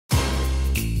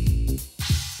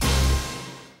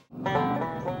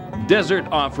desert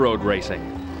off-road racing,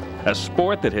 a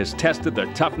sport that has tested the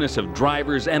toughness of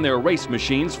drivers and their race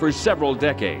machines for several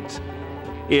decades.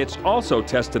 It's also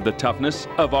tested the toughness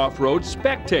of off-road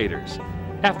spectators.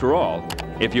 After all,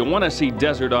 if you want to see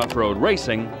desert off-road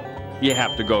racing, you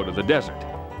have to go to the desert.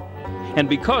 And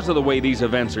because of the way these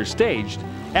events are staged,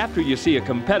 after you see a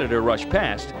competitor rush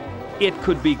past, it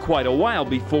could be quite a while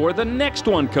before the next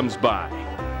one comes by.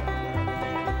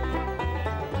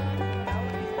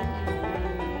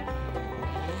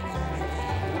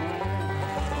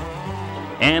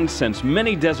 And since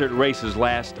many desert races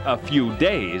last a few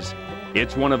days,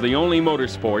 it's one of the only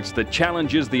motorsports that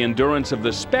challenges the endurance of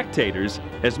the spectators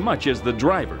as much as the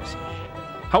drivers.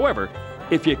 However,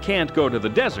 if you can't go to the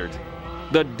desert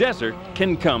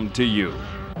can come to you.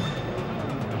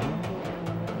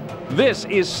 This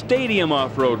is stadium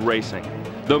off-road racing,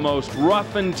 the most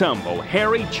rough and tumble,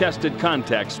 hairy-chested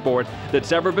contact sport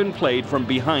that's ever been played from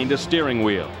behind a steering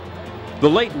wheel. The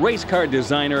late race car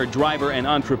designer, driver, and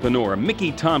entrepreneur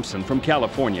Mickey Thompson from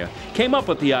California came up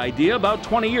with the idea about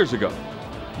 20 years ago.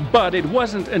 But it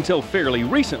wasn't until fairly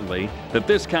recently that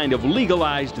this kind of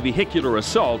legalized vehicular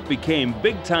assault became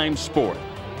big-time sport.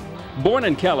 Born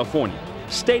in California,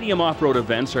 stadium off-road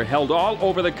events are held all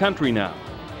over the country now,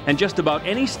 and just about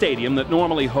any stadium that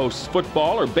normally hosts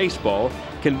football or baseball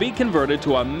can be converted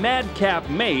to a madcap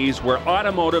maze where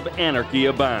automotive anarchy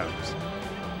abounds.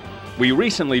 We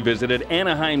recently visited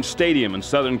Anaheim Stadium in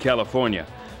Southern California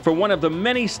for one of the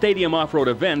many stadium off-road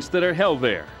events that are held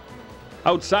there.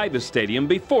 Outside the stadium,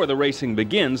 before the racing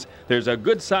begins, there's a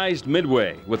good-sized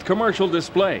midway with commercial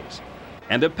displays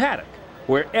and a paddock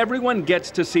where everyone gets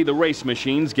to see the race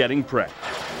machines getting prepped.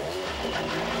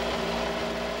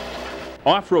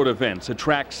 Off-road events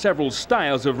attract several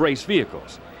styles of race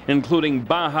vehicles, including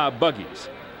Baja buggies,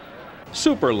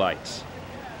 super lights,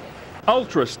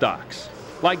 ultra stocks,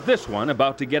 like this one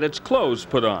about to get its clothes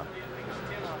put on,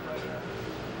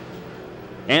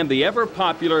 and the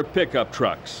ever-popular pickup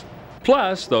trucks,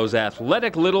 plus those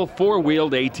athletic little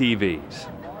four-wheeled ATVs.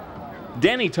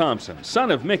 Danny Thompson, son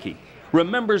of Mickey,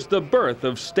 remembers the birth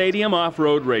of stadium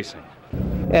off-road racing.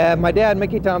 My dad,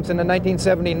 Mickey Thompson, in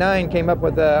 1979 came up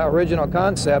with the original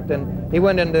concept, and he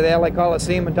went into the LA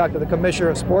Coliseum and talked to the commissioner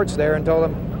of sports there and told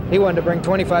him he wanted to bring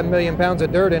 25 million pounds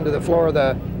of dirt into the floor of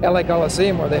the LA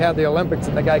Coliseum where they had the Olympics,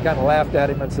 and the guy kind of laughed at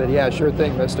him and said, "Yeah, sure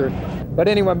thing, mister." But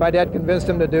anyway, my dad convinced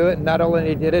him to do it, and not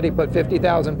only did it, he put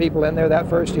 50,000 people in there that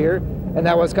first year, and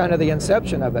that was kind of the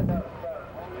inception of it.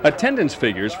 Attendance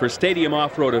figures for stadium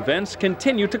off-road events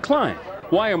continue to climb.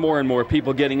 Why are more and more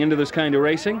people getting into this kind of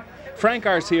racing? Frank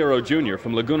Arciero Jr.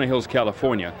 from Laguna Hills,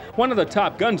 California, one of the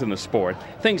top guns in the sport,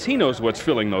 thinks he knows what's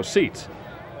filling those seats.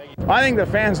 I think the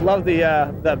fans love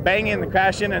the banging, the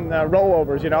crashing, and the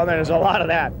rollovers. You know, there's a lot of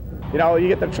that. You know, you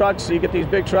get the trucks, you get these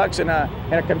big trucks in a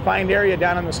confined area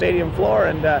down on the stadium floor,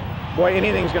 and boy,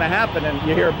 anything's going to happen. And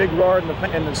you hear a big roar in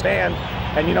the stand,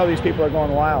 and you know these people are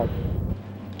going wild.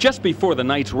 Just before the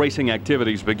night's racing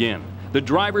activities begin, the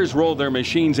drivers roll their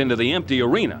machines into the empty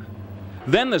arena.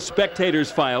 Then the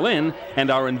spectators file in and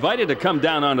are invited to come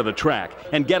down onto the track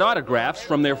and get autographs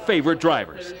from their favorite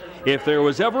drivers. If there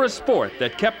was ever a sport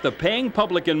that kept the paying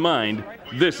public in mind,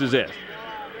 this is it.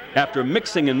 After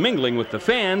mixing and mingling with the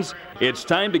fans, it's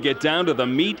time to get down to the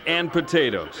meat and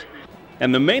potatoes.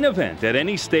 And the main event at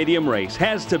any stadium race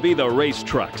has to be the race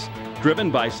trucks,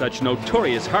 driven by such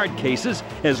notorious hard cases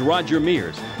as Roger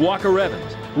Mears, Walker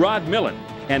Evans, Rod Millen,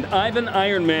 and Ivan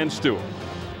Ironman Stewart.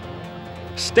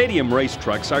 Stadium race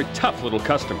trucks are tough little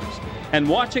customers, and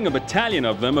watching a battalion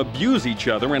of them abuse each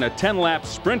other in a 10-lap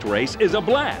sprint race is a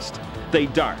blast. They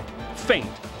dart, feint,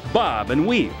 bob, and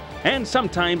weave, and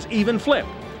sometimes even flip,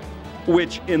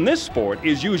 which in this sport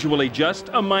is usually just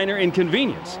a minor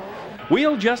inconvenience.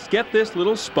 We'll just get this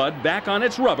little spud back on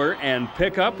its rubber and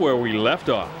pick up where we left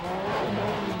off.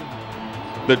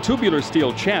 The tubular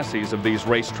steel chassis of these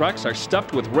race trucks are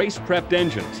stuffed with race-prepped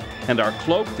engines and are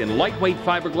cloaked in lightweight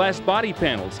fiberglass body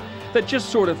panels that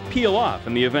just sort of peel off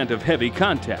in the event of heavy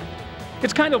contact.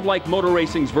 It's kind of like motor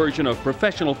racing's version of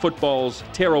professional football's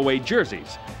tear-away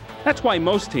jerseys. That's why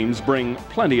most teams bring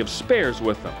plenty of spares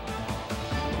with them.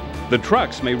 The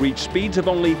trucks may reach speeds of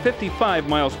only 55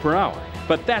 miles per hour,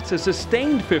 but that's a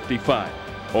sustained 55,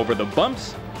 over the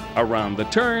bumps, around the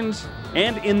turns,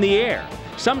 and in the air,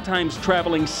 sometimes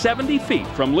traveling 70 feet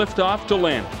from liftoff to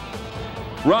landing.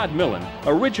 Rod Millen,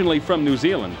 originally from New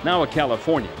Zealand, now a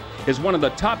Californian, is one of the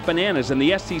top bananas in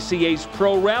the SCCA's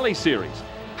Pro Rally Series.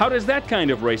 How does that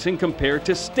kind of racing compare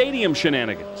to stadium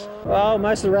shenanigans? Well,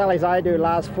 most of the rallies I do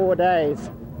last 4 days.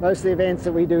 Most of the events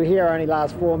that we do here only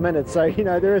last 4 minutes, so you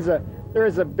know there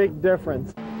is a big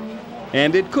difference.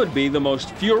 And it could be the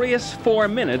most furious 4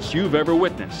 minutes you've ever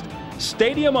witnessed.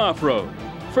 Stadium off-road.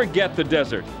 Forget the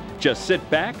desert. Just sit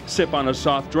back, sip on a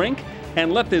soft drink,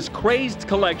 and let this crazed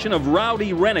collection of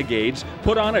rowdy renegades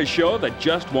put on a show that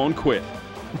just won't quit.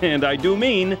 And I do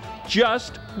mean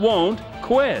just won't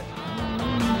quit.